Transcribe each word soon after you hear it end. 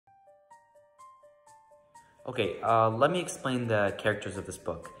Okay, let me explain the characters of this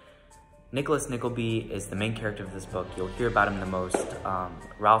book. Nicholas Nickleby is the main character of this book. You'll hear about him the most.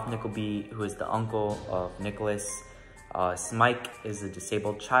 Ralph Nickleby, who is the uncle of Nicholas. Smike is a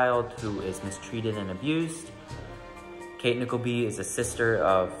disabled child who is mistreated and abused. Kate Nickleby is a sister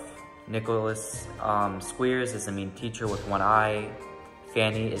of Nicholas. Squeers is a mean teacher with one eye.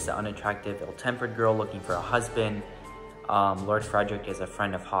 Fanny is the unattractive, ill-tempered girl looking for a husband. Lord Frederick is a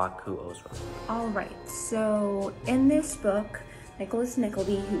friend of Hawk who owes Ralph. All right, so in this book, Nicholas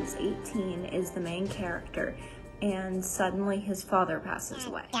Nickleby, who's 18, is the main character, and suddenly his father passes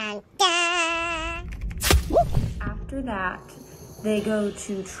away. After that, they go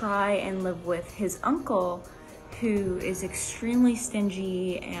to try and live with his uncle, who is extremely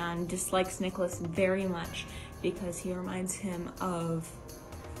stingy and dislikes Nicholas very much because he reminds him of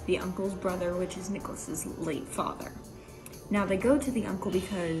the uncle's brother, which is Nicholas's late father. Now they go to the uncle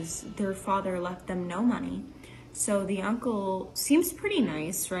because their father left them no money. So the uncle seems pretty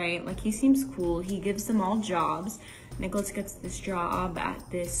nice, right? Like, he seems cool. He gives them all jobs. Nicholas gets this job at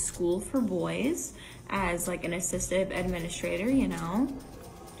this school for boys as like an assistant administrator, you know?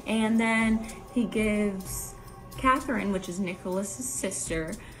 And then he gives Catherine, which is Nicholas's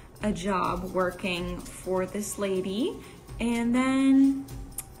sister, a job working for this lady. And then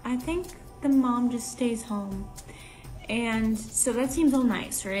I think the mom just stays home. And so that seems all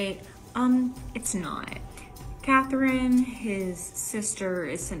nice, right? It's not. Catherine, his sister,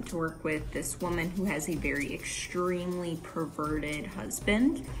 is sent to work with this woman who has a very extremely perverted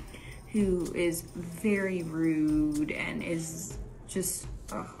husband who is very rude and is just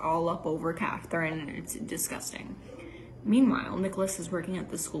all up over Catherine, and it's disgusting. Meanwhile, Nicholas is working at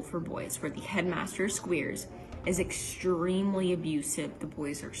the school for boys where the headmaster, Squeers, is extremely abusive. The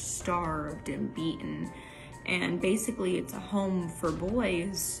boys are starved and beaten, and basically it's a home for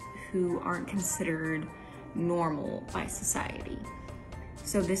boys who aren't considered normal by society.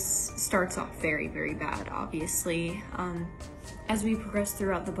 So this starts off very, very bad, obviously. As we progress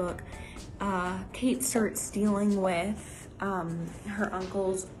throughout the book, Kate starts dealing with her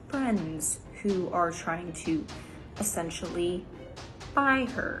uncle's friends who are trying to essentially buy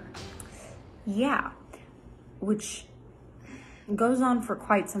her. Yeah, which goes on for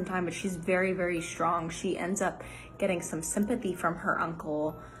quite some time, but she's very, very strong. She ends up getting some sympathy from her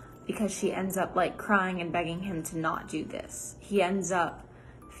uncle because she ends up like crying and begging him to not do this. He ends up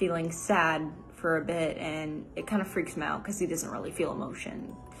feeling sad for a bit, and it kind of freaks him out because he doesn't really feel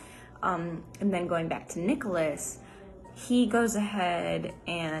emotion. And then going back to Nicholas, he goes ahead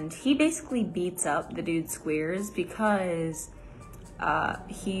and he basically beats up the dude Squeers because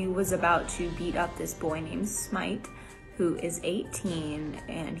he was about to beat up this boy named Smite, who is 18,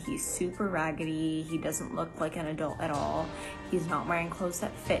 and he's super raggedy. He doesn't look like an adult at all. He's not wearing clothes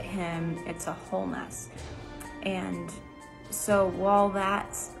that fit him. It's a whole mess. And so while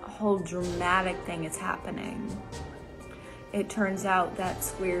that whole dramatic thing is happening, it turns out that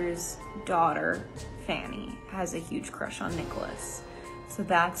Squeers' daughter, Fanny, has a huge crush on Nicholas. So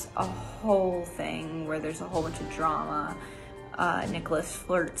that's a whole thing where there's a whole bunch of drama. Nicholas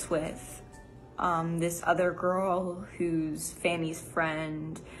flirts with this other girl who's Fanny's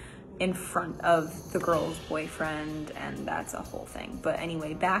friend in front of the girl's boyfriend, and that's a whole thing. But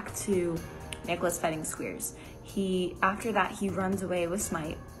anyway, back to Nicholas fighting Squeers. After that, he runs away with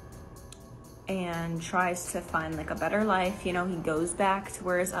Smite and tries to find like a better life. You know, he goes back to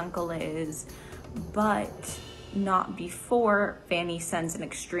where his uncle is, but not before Fanny sends an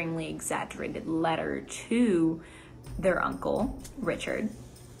extremely exaggerated letter to their uncle, Richard.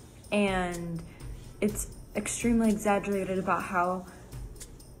 And it's extremely exaggerated about how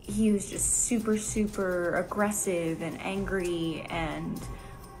he was just super, super aggressive and angry and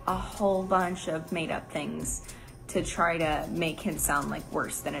a whole bunch of made up things to try to make him sound like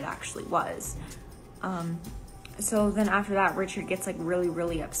worse than it actually was. So then after that, Richard gets like really,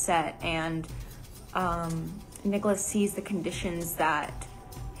 really upset, and Nicholas sees the conditions that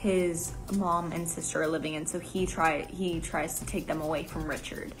his mom and sister are living in, so he tries to take them away from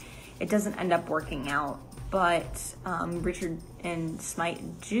Richard. It doesn't end up working out, but Richard and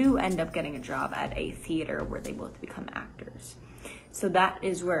Smite do end up getting a job at a theater where they both become actors. So that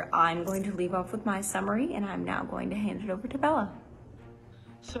is where I'm going to leave off with my summary, and I'm now going to hand it over to Bella.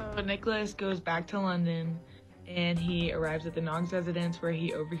 So Nicholas goes back to London, and he arrives at the Noggs residence where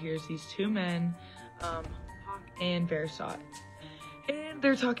he overhears these two men, Hawk and Versot. And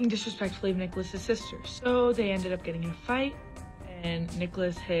they're talking disrespectfully of Nicholas's sister. So they ended up getting in a fight, and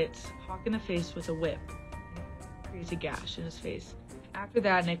Nicholas hits Hawk in the face with a whip. Creates a gash in his face. After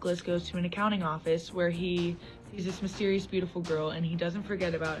that, Nicholas goes to an accounting office where he sees this mysterious, beautiful girl, and he doesn't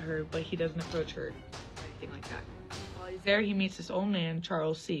forget about her, but he doesn't approach her. anything like that. While he's there, he meets this old man,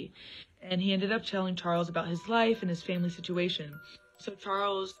 Charles C. And he ended up telling Charles about his life and his family situation. So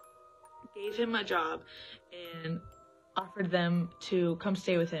Charles gave him a job and offered them to come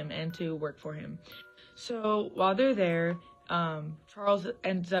stay with him and to work for him. So while they're there, Charles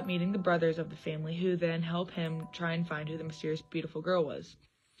ends up meeting the brothers of the family, who then help him try and find who the mysterious beautiful girl was.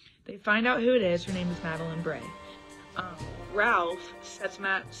 They find out who it is. Her name is Madeline Bray. Ralph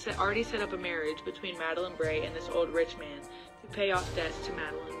already set up a marriage between Madeline Bray and this old rich man to pay off debts to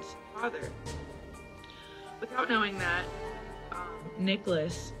Madeline's father. Without knowing that,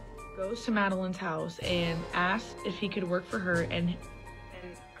 Nicholas goes to Madeline's house and asks if he could work for her and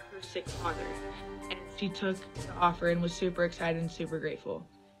her sick father. And she took the offer and was super excited and super grateful.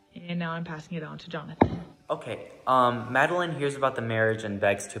 And now I'm passing it on to Jonathan. Okay, Madeline hears about the marriage and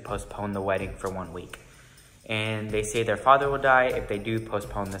begs to postpone the wedding for 1 week. And they say their father will die if they do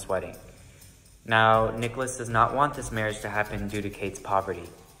postpone this wedding. Now, Nicholas does not want this marriage to happen due to Kate's poverty.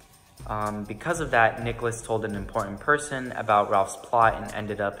 Because of that, Nicholas told an important person about Ralph's plot and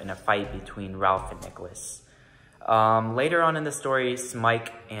ended up in a fight between Ralph and Nicholas. Later on in the story,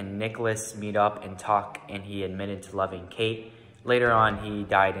 Smike and Nicholas meet up and talk, and he admitted to loving Kate. Later on, he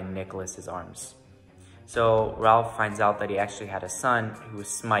died in Nicholas's arms. So Ralph finds out that he actually had a son who was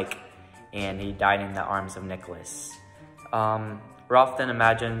Smike, and he died in the arms of Nicholas. Ralph then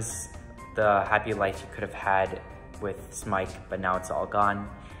imagines the happy life he could have had with Smike, but now it's all gone.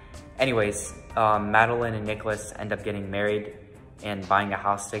 Anyways, Madeline and Nicholas end up getting married and buying a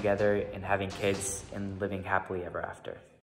house together and having kids and living happily ever after.